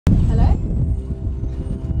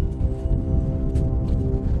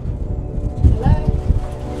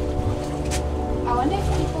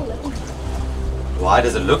Why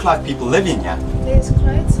does it look like people live in here? There's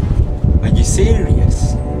clothes. Are you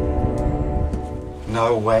serious?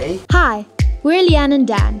 No way. Hi, we're Leanne and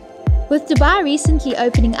Dan. With Dubai recently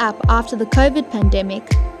opening up after the COVID pandemic,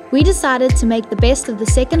 we decided to make the best of the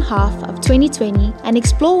second half of 2020 and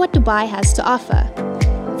explore what Dubai has to offer.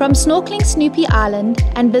 From snorkeling Snoopy Island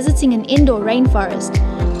and visiting an indoor rainforest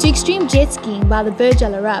to extreme jet skiing by the Burj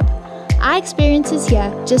Al Arab, our experiences here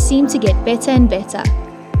just seem to get better and better.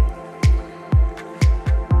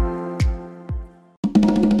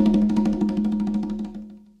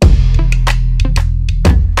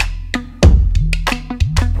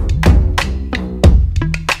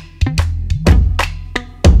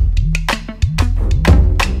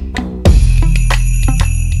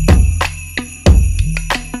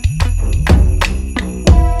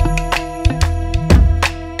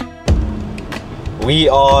 We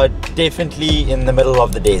are definitely in the middle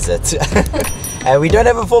of the desert. And we don't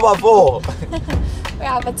have a 4x4. We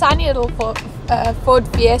have a tiny little Ford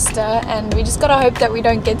Fiesta, and we just gotta hope that we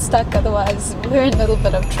don't get stuck, otherwise we're in a little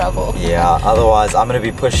bit of trouble. Yeah, otherwise I'm gonna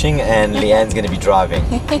be pushing and Leanne's gonna be driving.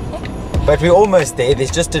 But we're almost there.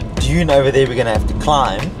 There's just a dune over there we're gonna have to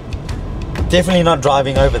climb. Definitely not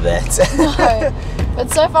driving over that. No, but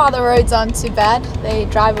so far the roads aren't too bad. They're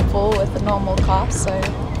drivable with a normal car, so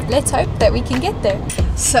let's hope that we can get there.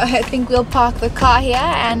 So I think we'll park the car here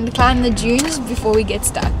and climb the dunes before we get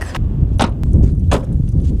stuck.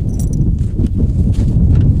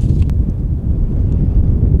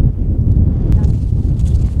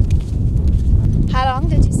 How long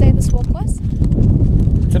did you say this walk was?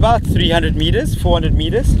 It's about 300 meters, 400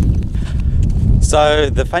 meters. So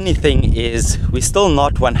the funny thing is we're still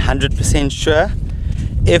not 100% sure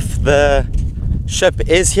if the ship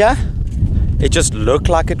is here. It just looked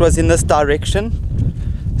like it was in this direction.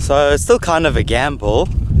 So it's still kind of a gamble.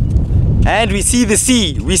 And we see the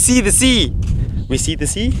sea. We see the sea. We see the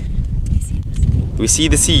sea. We see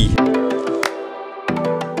the sea.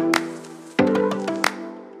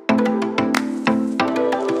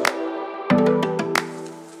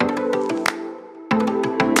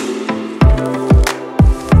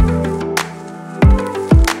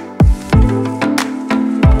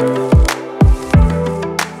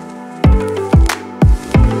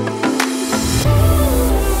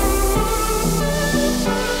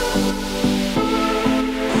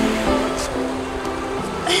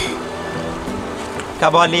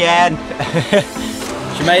 Come on, Leanne.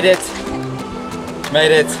 She made it. She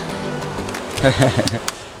made it.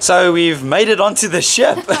 So we've made it onto the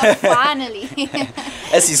ship. Finally.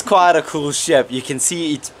 This is quite a cool ship. You can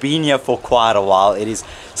see it's been here for quite a while. It is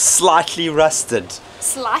slightly rusted.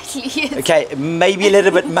 Slightly. Okay, maybe a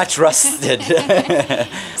little bit much rusted.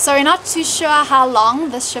 So we're not too sure how long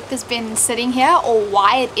this ship has been sitting here or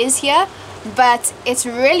why it is here, but it's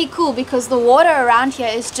really cool because the water around here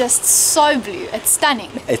is just so blue. It's stunning.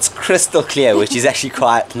 It's crystal clear, which is actually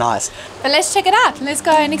quite nice. But let's check it out. Let's go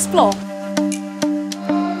and explore.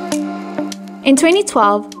 In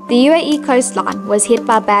 2012, the UAE coastline was hit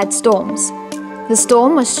by bad storms. The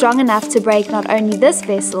storm was strong enough to break not only this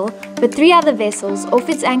vessel, but 3 other vessels off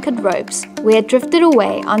its anchored ropes, where it drifted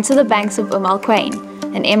away onto the banks of Umm al Quwain,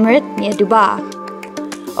 an emirate near Dubai.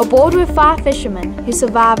 Aboard were 5 fishermen who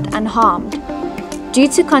survived unharmed. Due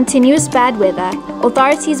to continuous bad weather,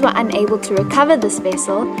 authorities were unable to recover this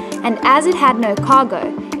vessel, and as it had no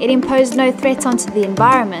cargo, it imposed no threat onto the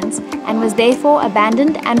environment and was therefore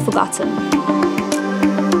abandoned and forgotten.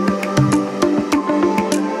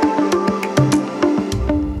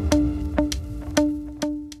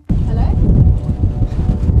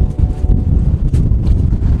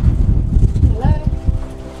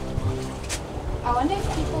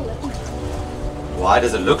 Why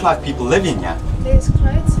does it look like people live in here? There's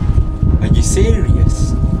clothes. Are you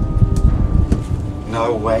serious?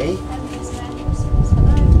 No way. And these mattresses.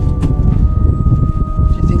 Hello.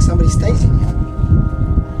 Do you think somebody stays in here?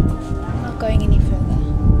 I'm not going any further.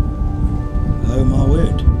 Oh my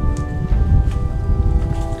word.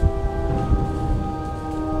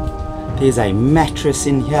 There's a mattress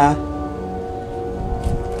in here.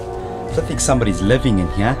 I think somebody's living in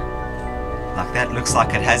here. Like that looks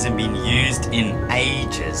like it hasn't been used in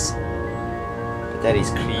ages. But that is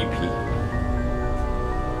creepy.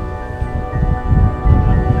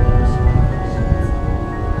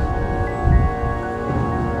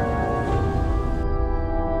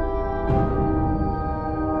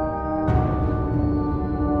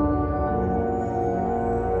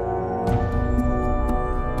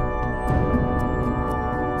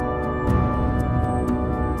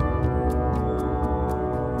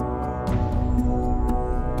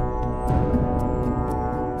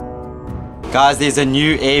 Guys, there's a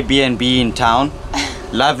new Airbnb in town.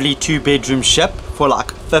 lovely 2-bedroom ship for like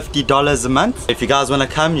 $50 a month. If you guys want to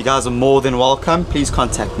come, you guys are more than welcome. Please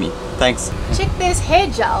contact me. Thanks. Check, there's hair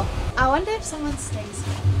gel. I wonder if someone stays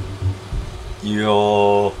here.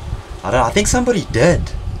 Yo, I don't know, I think somebody did.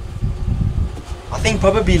 I think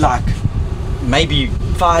probably like maybe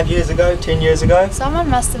 5 years ago, 10 years ago. Someone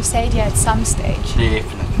must have stayed here at some stage.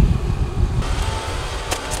 Definitely.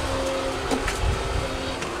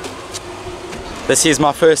 This is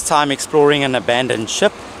my first time exploring an abandoned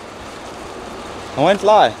ship. I won't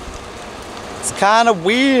lie, it's kind of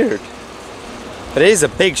weird. But it is a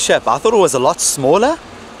big ship. I thought it was a lot smaller,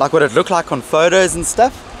 like what it looked like on photos and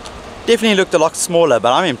stuff. Definitely looked a lot smaller,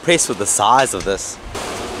 but I'm impressed with the size of this.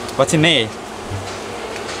 What's in there?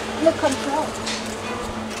 The control.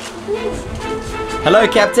 Hello,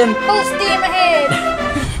 Captain. Full steam ahead.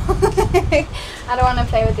 I don't want to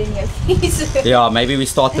play with any of these. Yeah, maybe we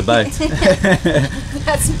start the boat.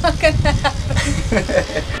 That's not gonna happen.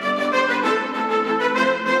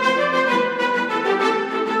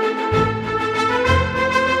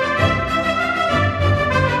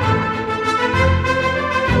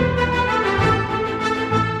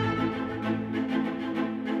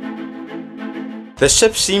 The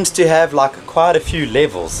ship seems to have like quite a few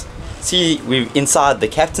levels. See, we're inside the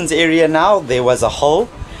captain's area now. There was a hull,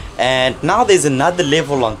 and now there's another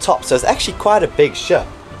level on top, so it's actually quite a big ship.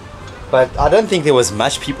 But I don't think there was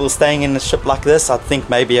much people staying in a ship like this. I think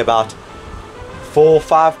maybe about 4 or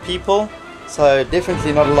 5 people, so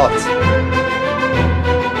definitely not a lot.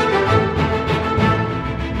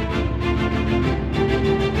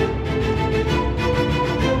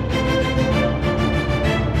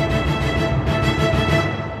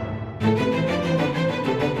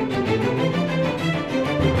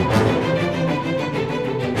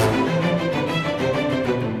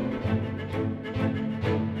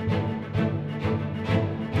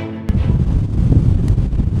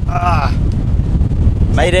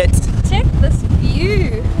 Made it. Check this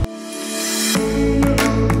view.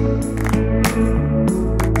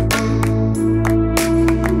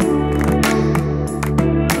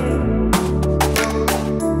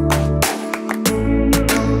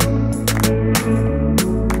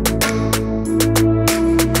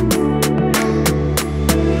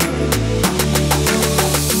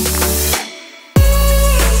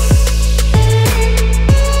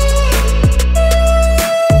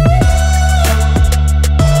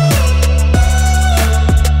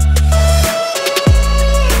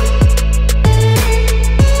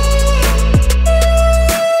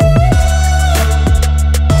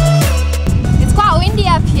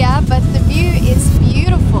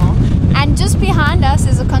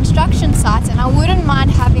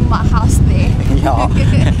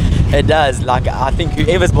 It does. Like, I think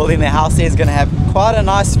whoever's building their house there is going to have quite a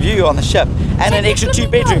nice view on the ship, and an extra 2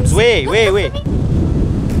 bedrooms. Where?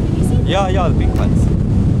 Yeah, the big ones.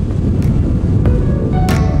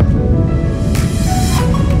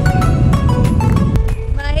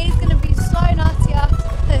 My hair's going to be so naughty after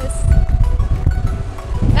this.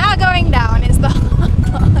 Now going down is the hard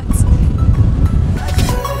part.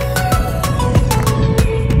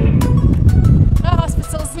 No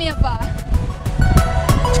hospitals nearby.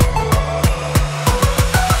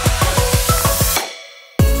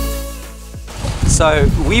 So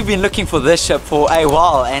we've been looking for this ship for a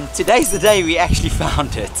while, and today's the day we actually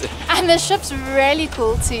found it. And the ship's really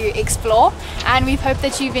cool to explore, and we hope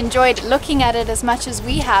that you've enjoyed looking at it as much as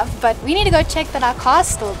we have, but we need to go check that our car's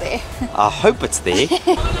still there. I hope it's there.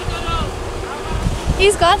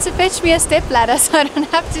 He's gone to fetch me a step ladder so I don't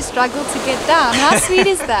have to struggle to get down. How sweet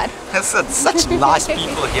is that? That's such nice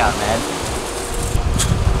people here, man.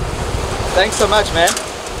 Thanks so much, man.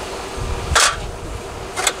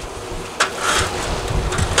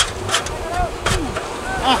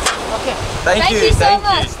 Thank you so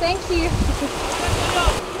much. Thank you.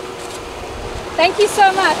 Thank you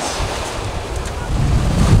so much.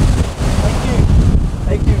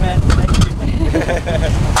 Thank you, man. Thank you.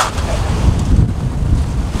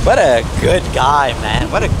 What a good guy, man.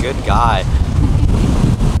 What a good guy.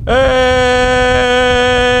 Hey!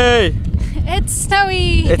 It's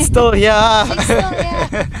snowy. It's still here. She's still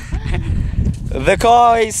here. The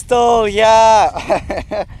car is still here.